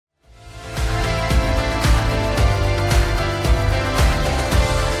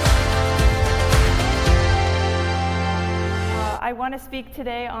want to speak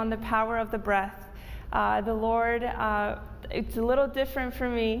today on the power of the breath. The Lord, it's a little different for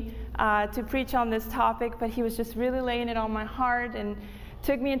me to preach on this topic, but He was just really laying it on my heart and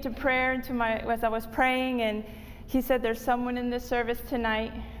took me into prayer as I was praying, and He said there's someone in this service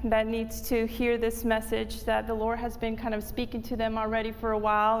tonight that needs to hear this message, that the Lord has been kind of speaking to them already for a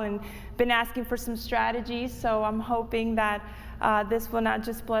while and been asking for some strategies. So I'm hoping that this will not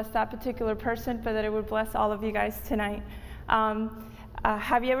just bless that particular person, but that it would bless all of you guys tonight.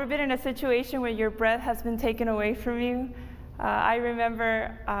 Have you ever been in a situation where your breath has been taken away from you? I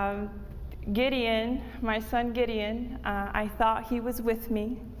remember Gideon, my son Gideon, I thought he was with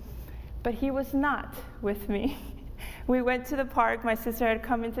me, but he was not with me. We went to the park. My sister had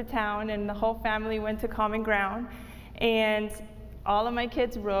come into town, and the whole family went to Common Ground. And all of my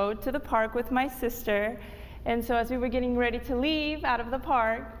kids rode to the park with my sister. And so as we were getting ready to leave out of the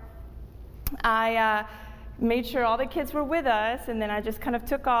park, I made sure all the kids were with us, and then I just kind of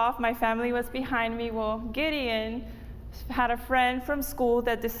took off. My family was behind me. Well, Gideon had a friend from school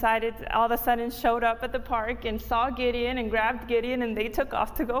that decided, all of a sudden showed up at the park and saw Gideon and grabbed Gideon, and they took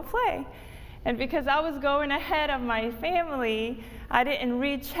off to go play. And because I was going ahead of my family, I didn't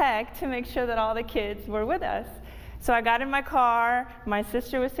recheck to make sure that all the kids were with us. So I got in my car. My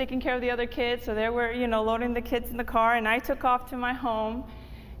sister was taking care of the other kids, so they were, loading the kids in the car, and I took off to my home.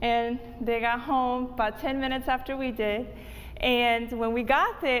 And they got home about 10 minutes after we did. And when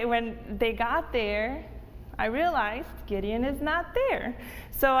they got there, I realized Gideon is not there.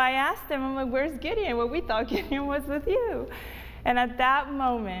 So I asked them, I'm like, where's Gideon? Well, we thought Gideon was with you. And at that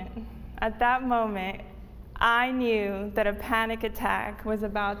moment, I knew that a panic attack was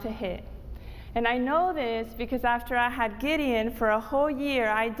about to hit. And I know this because after I had Gideon for a whole year,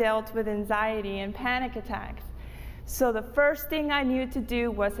 I dealt with anxiety and panic attacks. So the first thing I knew to do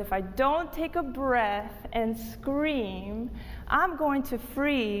was, if I don't take a breath and scream, I'm going to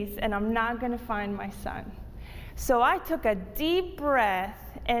freeze and I'm not going to find my son. So I took a deep breath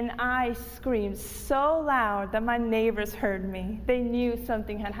and I screamed so loud that my neighbors heard me. They knew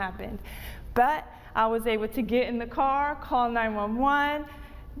something had happened. But I was able to get in the car, call 911,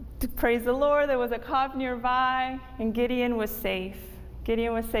 praise the Lord, there was a cop nearby, and Gideon was safe.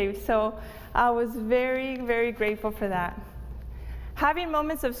 So I was very, very grateful for that. Having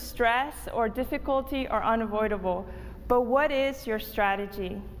moments of stress or difficulty are unavoidable, but what is your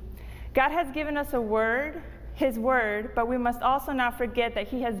strategy? God has given us a word, His word, but we must also not forget that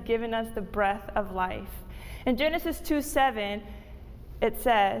He has given us the breath of life. In Genesis 2:7, it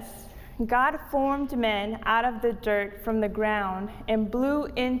says, God formed man out of the dirt from the ground and blew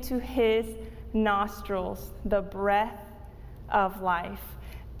into his nostrils the breath of life.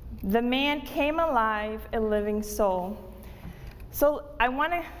 The man came alive, a living soul. So I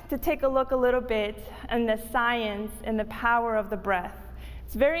wanted to take a look a little bit in the science and the power of the breath.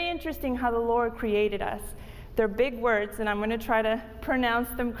 It's very interesting how the Lord created us. They're big words, and I'm going to try to pronounce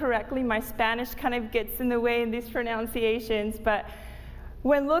them correctly. My Spanish kind of gets in the way in these pronunciations, but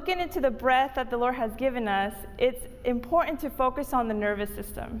when looking into the breath that the Lord has given us, it's important to focus on the nervous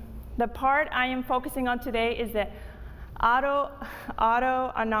system. The part I am focusing on today is the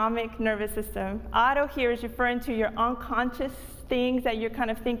autonomic nervous system. Auto here is referring to your unconscious things that you're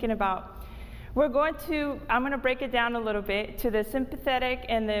kind of thinking about. I'm going to break it down a little bit to the sympathetic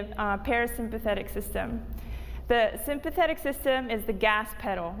and the parasympathetic system. The sympathetic system is the gas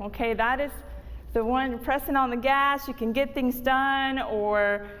pedal, okay? That is the one pressing on the gas, you can get things done,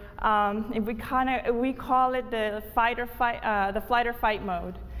 or we call it the flight or fight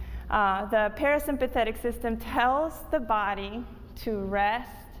mode. The parasympathetic system tells the body to rest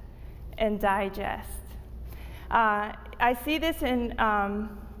and digest. I see this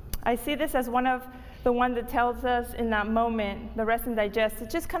as one that tells us in that moment, the rest and digest, to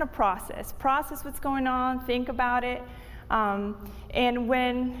just kind of process what's going on, think about it. And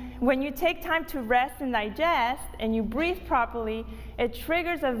when you take time to rest and digest and you breathe properly, it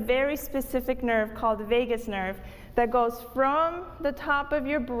triggers a very specific nerve called the vagus nerve that goes from the top of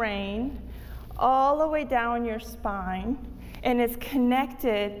your brain all the way down your spine, and is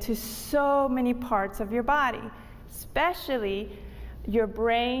connected to so many parts of your body, especially your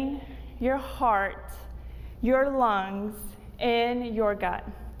brain, your heart, your lungs, and your gut.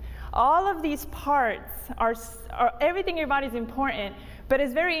 All of these parts are everything in your body is important, but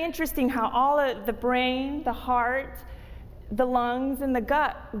it's very interesting how all of the brain, the heart, the lungs, and the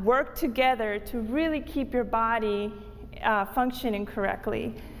gut work together to really keep your body functioning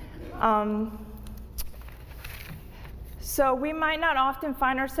correctly. So we might not often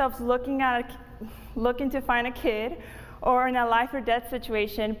find ourselves looking to find a kid or in a life or death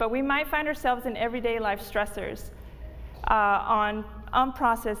situation, but we might find ourselves in everyday life stressors. on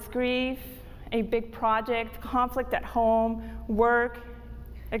unprocessed grief, a big project, conflict at home, work,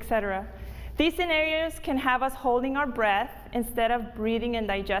 etc. These scenarios can have us holding our breath instead of breathing and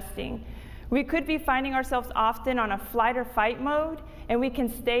digesting. We could be finding ourselves often on a flight or fight mode, and we can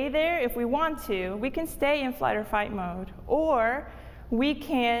stay there if we want to. We can stay in flight or fight mode. Or we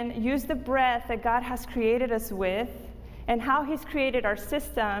can use the breath that God has created us with and how He's created our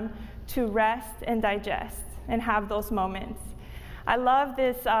system to rest and digest and have those moments. I love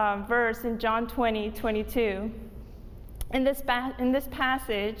this verse in John 20:22. In this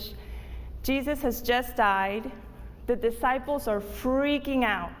passage, Jesus has just died. The disciples are freaking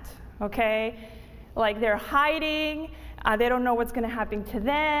out, okay? Like they're hiding. They don't know what's going to happen to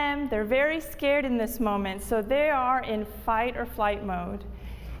them. They're very scared in this moment. So they are in fight or flight mode.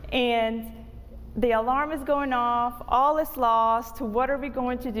 And the alarm is going off. All is lost. What are we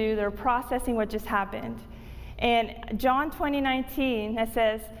going to do? They're processing what just happened. And John 20:19, it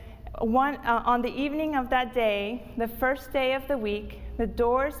says, on the evening of that day, the first day of the week, the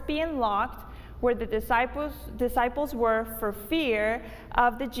doors being locked where the disciples were for fear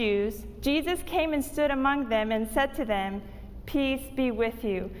of the Jews, Jesus came and stood among them and said to them, "Peace be with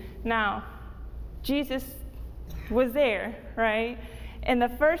you." Now, Jesus was there, right? And the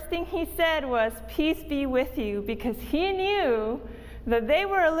first thing he said was, "Peace be with you," because he knew that they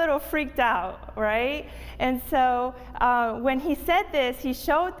were a little freaked out, right? And so when he said this, he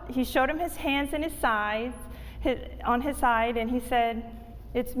showed him his hands and his sides, on his side, and he said,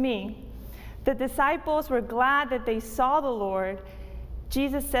 "It's me." The disciples were glad that they saw the Lord.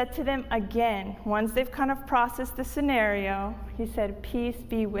 Jesus said to them again, once they've kind of processed the scenario, he said, "Peace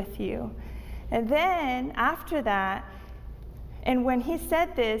be with you." And then after that, and when he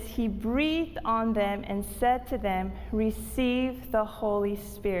said this, he breathed on them and said to them, "Receive the Holy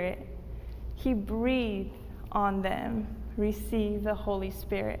Spirit." He breathed on them, "Receive the Holy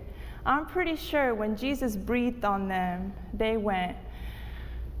Spirit." I'm pretty sure when Jesus breathed on them, they went.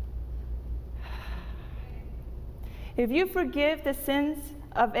 If you forgive the sins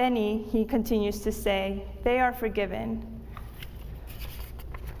of any, he continues to say, they are forgiven.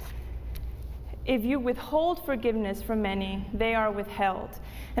 If you withhold forgiveness from any, they are withheld.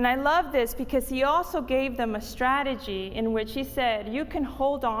 And I love this because he also gave them a strategy in which he said, you can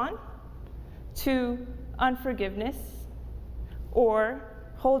hold on to unforgiveness or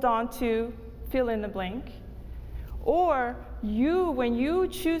hold on to fill in the blank. Or when you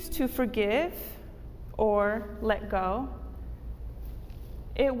choose to forgive or let go,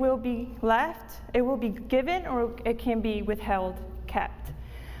 it will be left, it will be given, or it can be withheld, kept.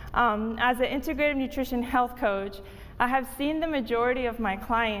 As an integrative nutrition health coach, I have seen the majority of my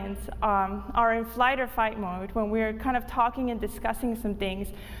clients are in flight or fight mode when we're kind of talking and discussing some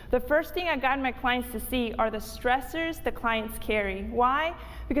things. The first thing I guide my clients to see are the stressors the clients carry. Why?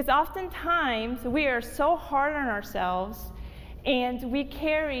 Because oftentimes we are so hard on ourselves and we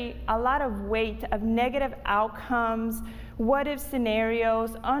carry a lot of weight of negative outcomes, what-if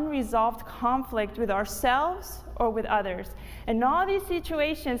scenarios, unresolved conflict with ourselves or with others. And all these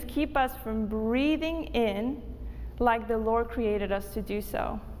situations keep us from breathing in like the Lord created us to do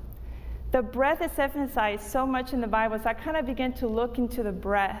so. The breath is emphasized so much in the Bible, so I kind of began to look into the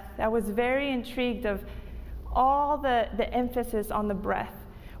breath. I was very intrigued of all the emphasis on the breath.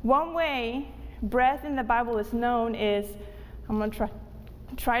 One way breath in the Bible is known is, I'm going to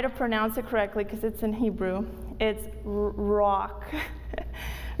try to pronounce it correctly because it's in Hebrew. It's rock.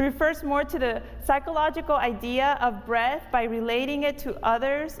 Refers more to the psychological idea of breath by relating it to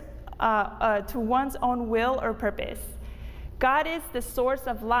others, to one's own will or purpose. God is the source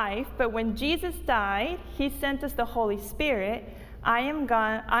of life, but when Jesus died, he sent us the Holy Spirit. I am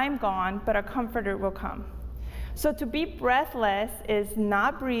gone, but a comforter will come. So to be breathless is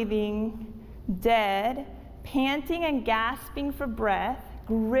not breathing, dead, panting and gasping for breath,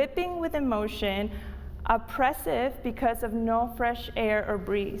 gripping with emotion, oppressive because of no fresh air or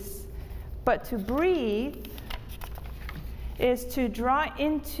breeze. But to breathe is to draw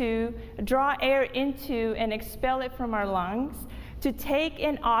air into and expel it from our lungs, to take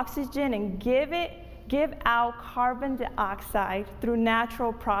in oxygen and give out carbon dioxide through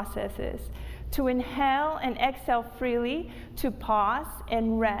natural processes, to inhale and exhale freely, to pause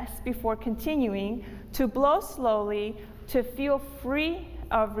and rest before continuing, to blow slowly, to feel free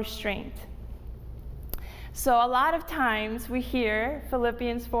of restraint. So a lot of times we hear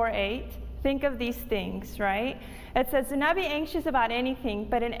Philippians 4:8, think of these things, right? It says, do not be anxious about anything,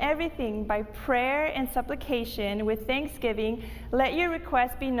 but in everything, by prayer and supplication, with thanksgiving, let your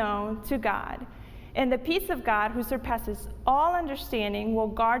requests be known to God. And the peace of God, who surpasses all understanding, will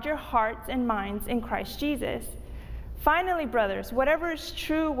guard your hearts and minds in Christ Jesus. Finally, brothers, whatever is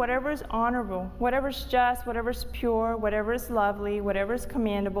true, whatever is honorable, whatever is just, whatever is pure, whatever is lovely, whatever is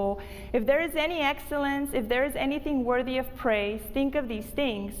commendable, if there is any excellence, if there is anything worthy of praise, think of these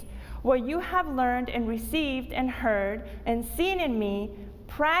things. What you have learned and received and heard and seen in me,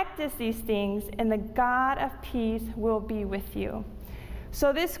 practice these things, and the God of peace will be with you.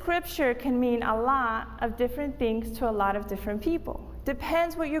 So this scripture can mean a lot of different things to a lot of different people.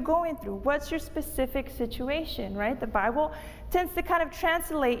 Depends what you're going through. What's your specific situation, right? The Bible tends to kind of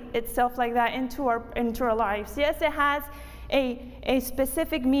translate itself like that into our lives. Yes, it has a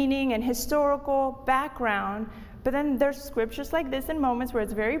specific meaning and historical background, but then there's scriptures like this in moments where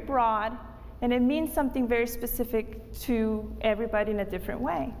it's very broad and it means something very specific to everybody in a different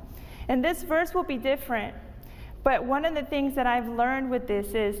way. And this verse will be different, but one of the things that I've learned with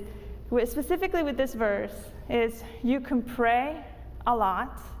this is, specifically with this verse, is you can pray a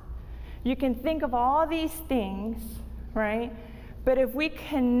lot. You can think of all these things, right? But if we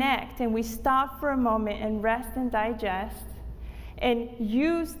connect and we stop for a moment and rest and digest and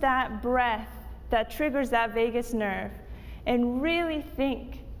use that breath that triggers that vagus nerve and really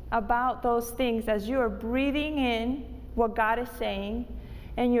think about those things as you are breathing in what God is saying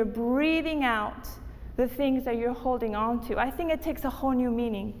and you're breathing out the things that you're holding on to, I think it takes a whole new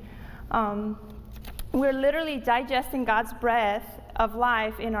meaning. We're literally digesting God's breath of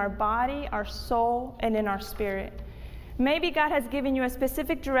life in our body, our soul, and in our spirit. Maybe God has given you a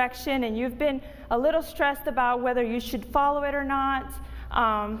specific direction and you've been a little stressed about whether you should follow it or not.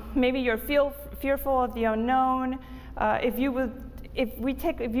 Maybe you're fearful of the unknown. If you would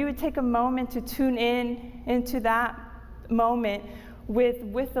take a moment to tune into that moment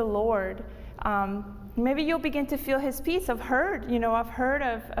with the Lord, maybe you'll begin to feel His peace. I've heard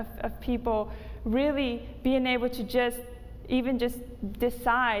of people really being able to just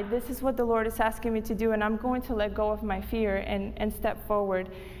decide, this is what the Lord is asking me to do, and I'm going to let go of my fear and step forward.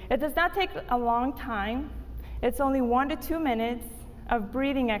 It does not take a long time. It's only 1 to 2 minutes of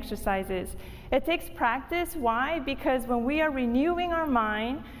breathing exercises. It takes practice. Why? Because when we are renewing our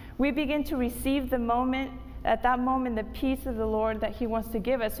mind, we begin to receive at that moment, the peace of the Lord that He wants to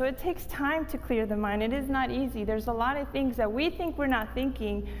give us. So it takes time to clear the mind. It is not easy. There's a lot of things that we think we're not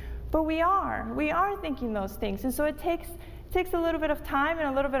thinking, but we are thinking those things. And so it takes a little bit of time and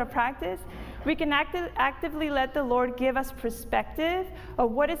a little bit of practice. We can actively let the Lord give us perspective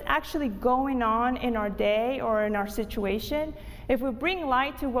of what is actually going on in our day or in our situation. If we bring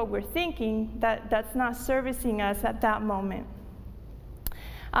light to what we're thinking, that's not servicing us at that moment.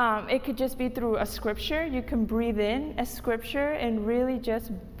 It could just be through a scripture. You can breathe in a scripture and really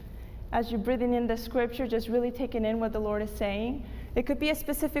just, as you're breathing in the scripture, just really taking in what the Lord is saying. It could be a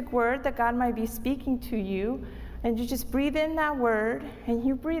specific word that God might be speaking to you, and you just breathe in that word, and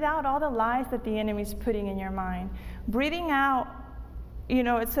you breathe out all the lies that the enemy's putting in your mind. Breathing out,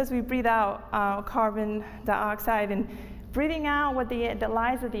 it says we breathe out carbon dioxide, and breathing out what the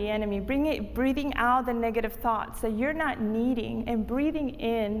lies of the enemy, breathing out the negative thoughts that you're not needing, and breathing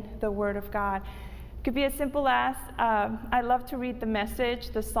in the Word of God. It could be as simple as, I love to read the Message,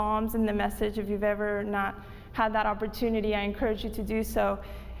 the Psalms and the Message. If you've ever not had that opportunity, I encourage you to do so.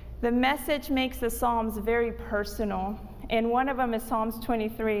 The Message makes the Psalms very personal, and one of them is Psalms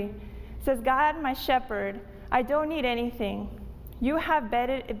 23. It says, God, my shepherd, I don't need anything. You have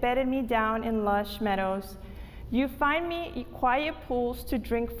bedded me down in lush meadows. You find me quiet pools to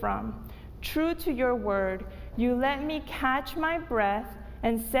drink from. True to your word, you let me catch my breath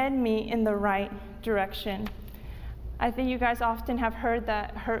and send me in the right direction. I think you guys often have heard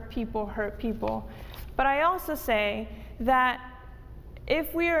that hurt people. But I also say that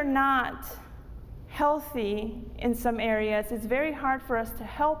if we are not healthy in some areas, it's very hard for us to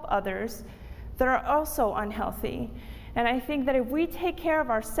help others that are also unhealthy. And I think that if we take care of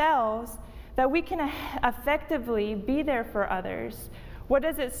ourselves, that we can effectively be there for others. What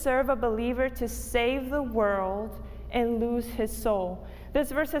does it serve a believer to save the world and lose his soul?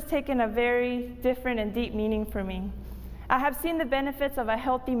 This verse has taken a very different and deep meaning for me. I have seen the benefits of a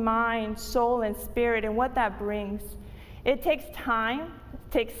healthy mind, soul, and spirit and what that brings. It takes time,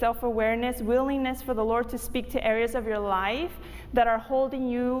 it takes self-awareness, willingness for the Lord to speak to areas of your life that are holding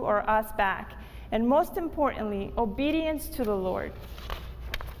you or us back. And most importantly, obedience to the Lord.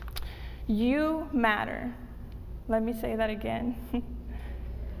 You matter. Let me say that again.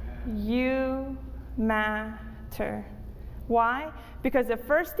 You matter. Why? Because the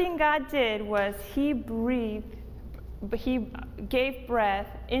first thing God did was He gave breath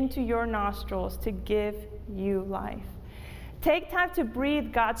into your nostrils to give you life. Take time to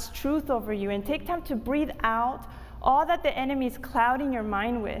breathe God's truth over you, and take time to breathe out all that the enemy is clouding your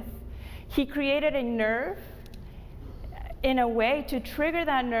mind with. He created a nerve in a way to trigger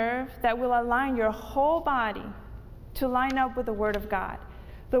that nerve that will align your whole body to line up with the Word of God.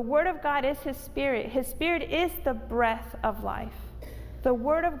 The Word of God is His Spirit. His Spirit is the breath of life. The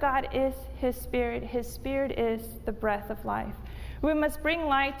Word of God is His Spirit. His Spirit is the breath of life. We must bring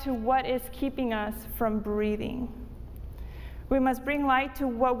light to what is keeping us from breathing. We must bring light to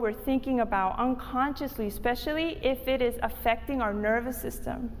what we're thinking about unconsciously, especially if it is affecting our nervous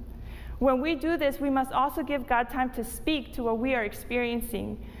system. When we do this, we must also give God time to speak to what we are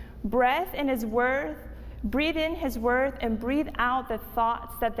experiencing. Breath in His Word, breathe in His Word, and breathe out the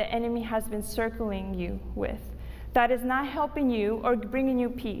thoughts that the enemy has been circling you with. That is not helping you or bringing you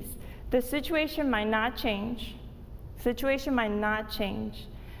peace. The situation might not change. Situation might not change.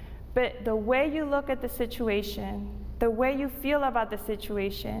 But the way you look at the situation, the way you feel about the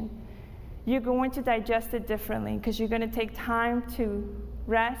situation, you're going to digest it differently because you're going to take time to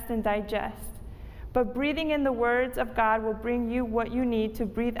rest and digest. But breathing in the words of God will bring you what you need to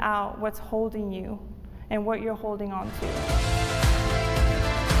breathe out what's holding you and what you're holding on to.